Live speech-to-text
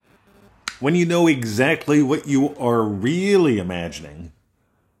When you know exactly what you are really imagining,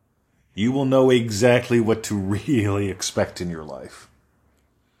 you will know exactly what to really expect in your life.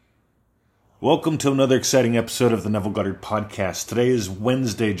 Welcome to another exciting episode of the Neville Goddard podcast. Today is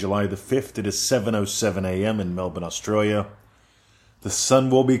Wednesday, July the 5th. It is 7:07 a.m. in Melbourne, Australia. The sun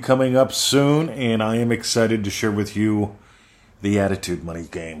will be coming up soon, and I am excited to share with you the attitude money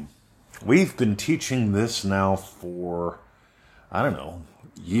game. We've been teaching this now for,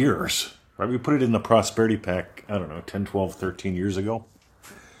 years. Right? We put it in the prosperity pack, 10, 12, 13 years ago.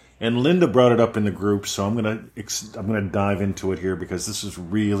 And Linda brought it up in the group, so I'm gonna dive into it here because this is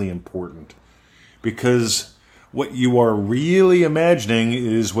really important. Because what you are really imagining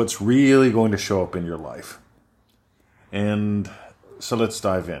is what's really going to show up in your life. And so let's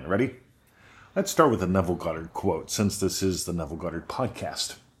dive in. Ready? Let's start with a Neville Goddard quote, since this is the Neville Goddard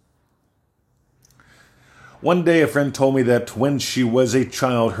podcast. One day a friend told me that when she was a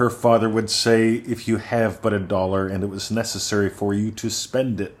child, her father would say, if you have but $1 and it was necessary for you to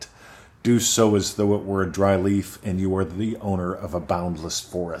spend it, do so as though it were a dry leaf and you are the owner of a boundless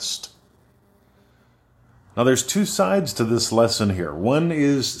forest. Now there's two sides to this lesson here. One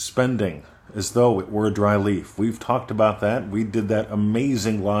is spending as though it were a dry leaf. We've talked about that. We did that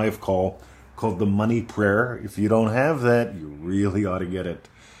amazing live call called the Money Prayer. If you don't have that, you really ought to get it.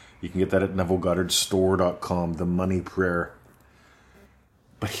 You can get that at NevilleGoddardStore.com, the Money Prayer.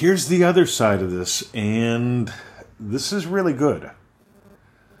 But here's the other side of this, and this is really good.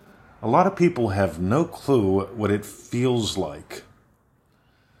 A lot of people have no clue what it feels like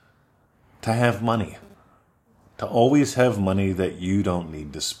to have money. To always have money that you don't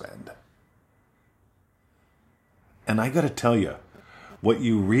need to spend. And I got to tell you, what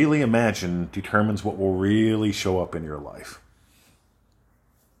you really imagine determines what will really show up in your life.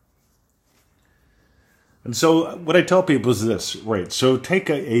 And so what I tell people is this, right? So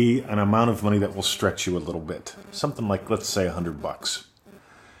take an amount of money that will stretch you a little bit. Something like, let's say, $100.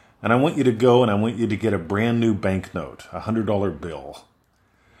 And I want you to go and I want you to get a brand new banknote, a $100 bill.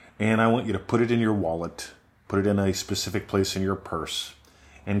 And I want you to put it in your wallet, put it in a specific place in your purse,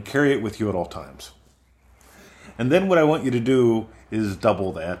 and carry it with you at all times. And then what I want you to do is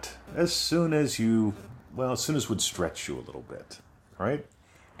double that as soon as would stretch you a little bit, all right?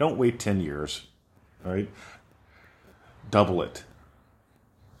 Don't wait 10 years. All right, double it.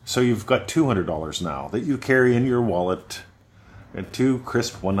 So you've got $200 now that you carry in your wallet, and two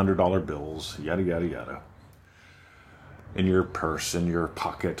crisp $100 bills, yada, yada, yada, in your purse, in your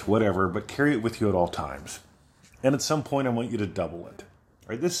pocket, whatever, but carry it with you at all times. And at some point, I want you to double it. All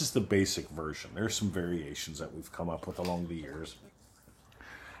right, this is the basic version. There's some variations that we've come up with along the years.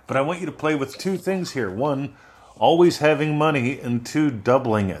 But I want you to play with two things here. One, always having money, and two,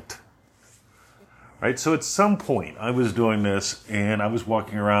 doubling it. Right, so at some point I was doing this and I was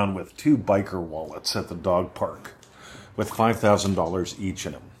walking around with two biker wallets at the dog park with $5,000 each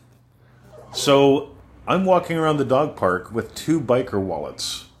in them. So I'm walking around the dog park with two biker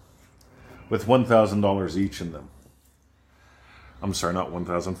wallets with $1,000 each in them. I'm sorry, not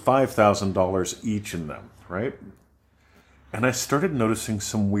 $1,000, $5,000 each in them, right? And I started noticing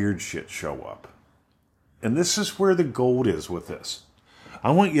some weird shit show up. And this is where the gold is with this. I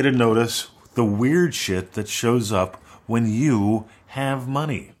want you to notice the weird shit that shows up when you have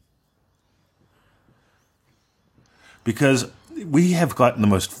money. Because we have gotten the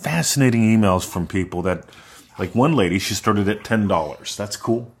most fascinating emails from people that, like one lady, she started at $10. That's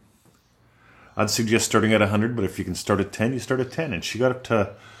cool. I'd suggest starting at $100, but if you can start at 10, you start at 10. And she got up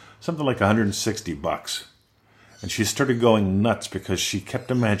to something like $160. And she started going nuts because she kept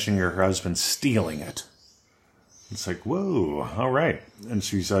imagining her husband stealing it. It's like, whoa, all right. And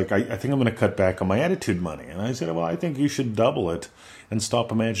she's like, I think I'm going to cut back on my attitude money. And I said, well, I think you should double it and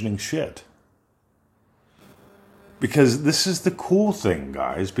stop imagining shit. Because this is the cool thing,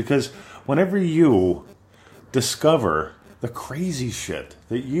 guys. Because whenever you discover the crazy shit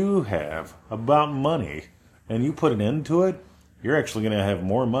that you have about money and you put an end to it, you're actually going to have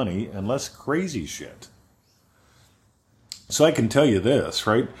more money and less crazy shit. So I can tell you this,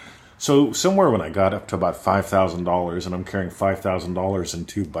 right? So somewhere when I got up to about $5,000, and I'm carrying $5,000 in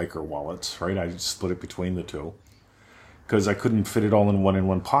two biker wallets, right? I split it between the two because I couldn't fit it all in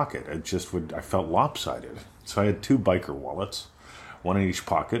one pocket. I felt lopsided. So I had two biker wallets, one in each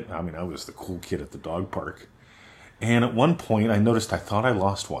pocket. I mean, I was the cool kid at the dog park. And at one point I noticed I thought I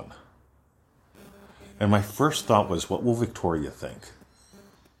lost one. And my first thought was, what will Victoria think?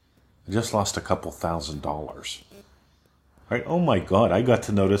 I just lost a couple $1,000. Right? Oh my God, I got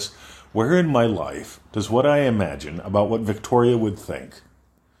to notice where in my life does what I imagine about what Victoria would think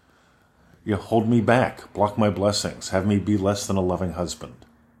hold me back, block my blessings, have me be less than a loving husband.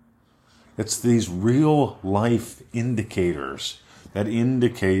 It's these real life indicators that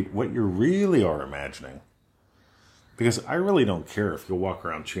indicate what you really are imagining. Because I really don't care if you walk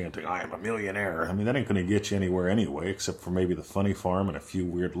around chanting, I am a millionaire. I mean, that ain't going to get you anywhere anyway, except for maybe the funny farm and a few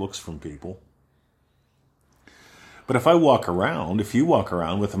weird looks from people. But if you walk around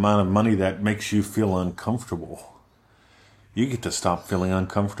with the amount of money that makes you feel uncomfortable, you get to stop feeling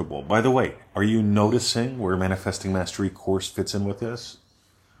uncomfortable. By the way, are you noticing where Manifesting Mastery course fits in with this?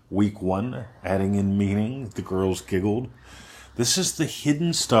 Week 1, adding in meaning, the girls giggled. This is the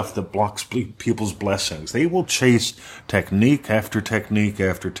hidden stuff that blocks people's blessings. They will chase technique after technique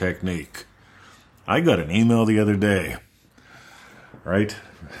after technique. I got an email the other day, right,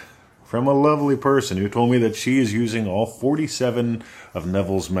 from a lovely person who told me that she is using all 47 of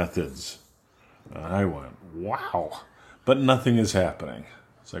Neville's methods. And I went, wow. But nothing is happening.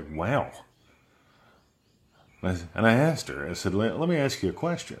 It's like, wow. And I asked her, I said, let me ask you a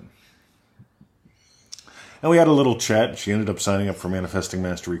question. And we had a little chat. She ended up signing up for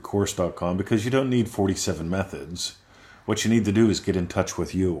ManifestingMasteryCourse.com because you don't need 47 methods. What you need to do is get in touch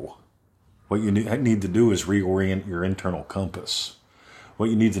with you. What you need to do is reorient your internal compass. What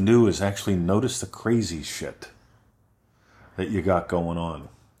you need to do is actually notice the crazy shit that you got going on.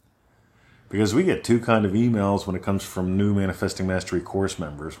 Because we get two kind of emails when it comes from new Manifesting Mastery course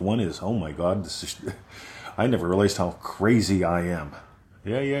members. One is, oh my God, I never realized how crazy I am.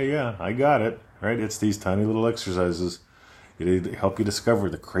 Yeah, I got it. Right? It's these tiny little exercises that help you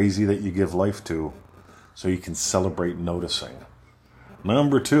discover the crazy that you give life to so you can celebrate noticing.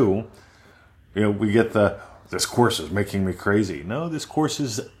 Number 2, we get this course is making me crazy. No, this course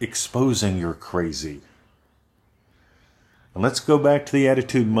is exposing your crazy. And let's go back to the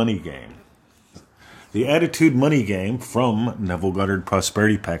Attitude Money Game. The Attitude Money Game from Neville Goddard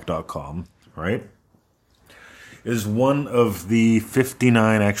ProsperityPack.com, right, is one of the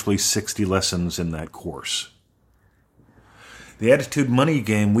 59, actually 60 lessons in that course. The Attitude Money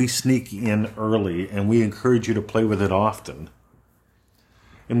Game, we sneak in early, and we encourage you to play with it often.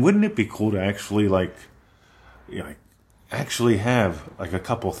 And wouldn't it be cool to actually, actually have like a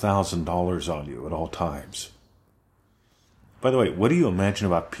couple $1,000s on you at all times? By the way, what do you imagine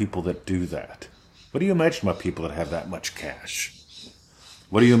about people that do that? What do you imagine about people that have that much cash?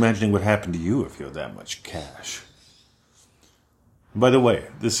 What are you imagining would happen to you if you had that much cash? By the way,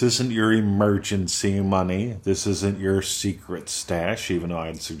 this isn't your emergency money. This isn't your secret stash, even though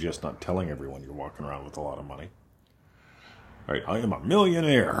I'd suggest not telling everyone you're walking around with a lot of money. All right, I am a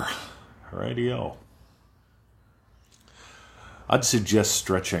millionaire. Rightio. I'd suggest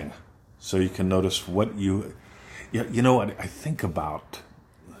stretching so you can notice what you know what I think about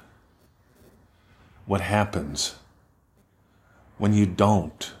what happens when you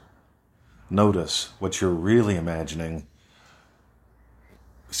don't notice what you're really imagining.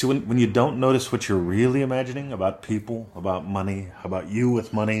 See, when you don't notice what you're really imagining about people, about money, about you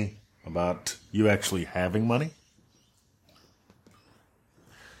with money, about you actually having money.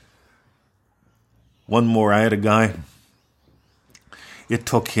 One more, I had a guy, it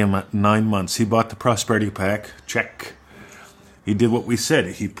took him 9 months. He bought the Prosperity Pack, check. He did what we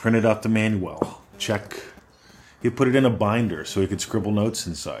said. He printed out the manual, check. He put it in a binder so he could scribble notes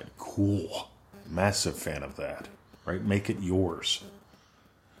inside. Cool. Massive fan of that, right? Make it yours.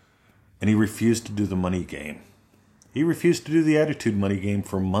 And he refused to do the money game. He refused to do the Attitude Money Game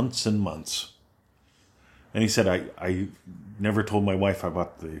for months and months. And he said, I never told my wife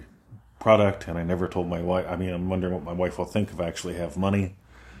about the product, and I never told my wife, I'm wondering what my wife will think if I actually have money.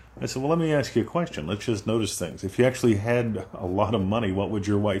 I said, well, let me ask you a question. Let's just notice things. If you actually had a lot of money, what would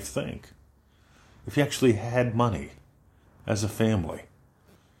your wife think? If you actually had money as a family,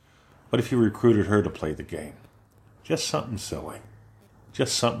 what if you recruited her to play the game? Just something silly.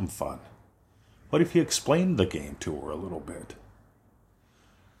 Just something fun. What if you explained the game to her a little bit?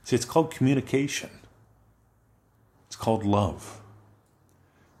 See, it's called communication. It's called love.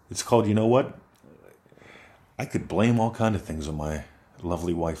 It's called, you know what? I could blame all kinds of things on my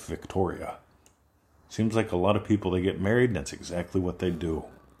lovely wife, Victoria. Seems like a lot of people, they get married, and that's exactly what they do.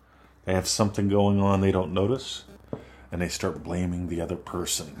 They have something going on they don't notice, and they start blaming the other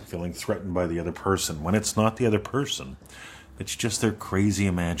person, feeling threatened by the other person, when it's not the other person. It's just their crazy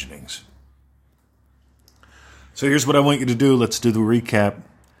imaginings. So here's what I want you to do. Let's do the recap.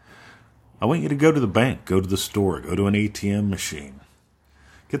 I want you to go to the bank, go to the store, go to an ATM machine.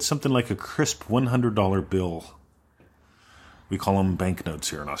 Get something like a crisp $100 bill. We call them banknotes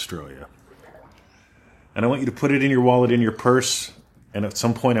here in Australia. And I want you to put it in your wallet, in your purse, and at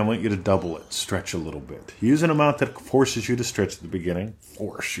some point I want you to double it, stretch a little bit. Use an amount that forces you to stretch at the beginning.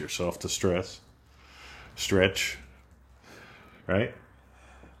 Force yourself to stretch. Right?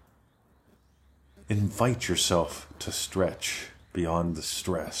 invite yourself to stretch beyond the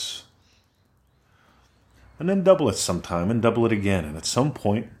stress. And then double it sometime and double it again. And at some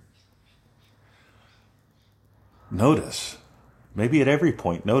point, notice, maybe at every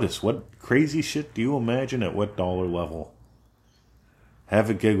point, notice what crazy shit do you imagine at what dollar level. Have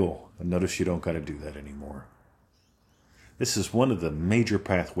a giggle and notice you don't got to do that anymore. This is one of the major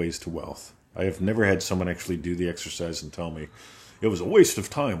pathways to wealth. I have never had someone actually do the exercise and tell me, it was a waste of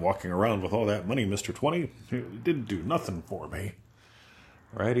time walking around with all that money, Mr. 20. It didn't do nothing for me.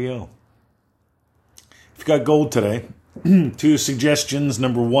 Rightio. If you got gold today, 2 suggestions.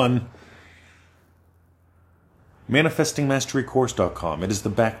 Number 1, ManifestingMasteryCourse.com. It is the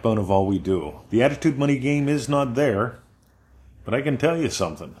backbone of all we do. The attitude money game is not there, but I can tell you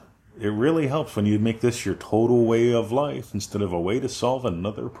something. It really helps when you make this your total way of life instead of a way to solve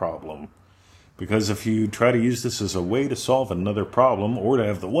another problem. Because if you try to use this as a way to solve another problem or to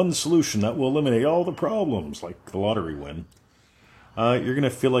have the one solution that will eliminate all the problems, like the lottery win, you're going to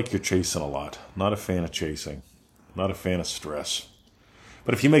feel like you're chasing a lot. Not a fan of chasing. Not a fan of stress.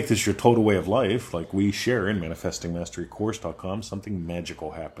 But if you make this your total way of life, like we share in ManifestingMasteryCourse.com, something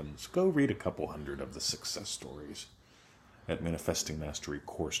magical happens. Go read a couple hundred of the success stories at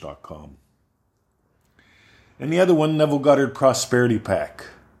ManifestingMasteryCourse.com. And the other one, Neville Goddard Prosperity Pack.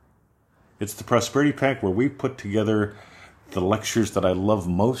 It's the Prosperity Pack where we put together the lectures that I love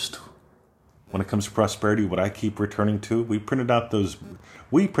most when it comes to prosperity, what I keep returning to. We printed out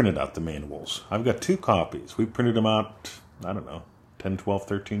the manuals. I've got 2 copies. We printed them out, 10, 12,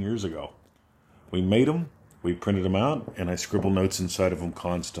 13 years ago. We made them, we printed them out, and I scribble notes inside of them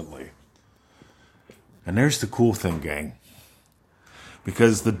constantly. And there's the cool thing, gang.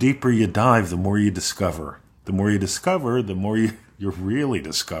 Because the deeper you dive, the more you discover. The more you discover, the more you really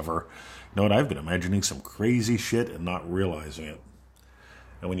discover. You know what? I've been imagining some crazy shit and not realizing it.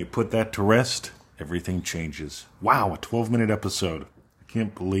 And when you put that to rest, everything changes. Wow, a 12-minute episode. I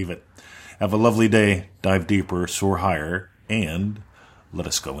can't believe it. Have a lovely day. Dive deeper, soar higher, and let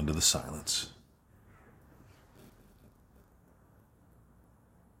us go into the silence.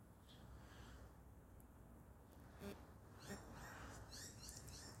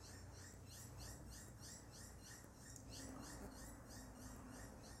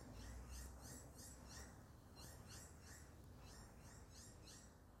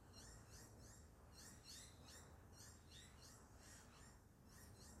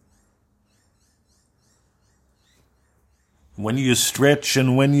 When you stretch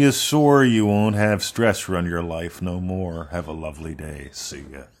and when you soar, you won't have stress run your life no more. Have a lovely day. See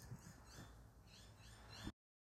ya.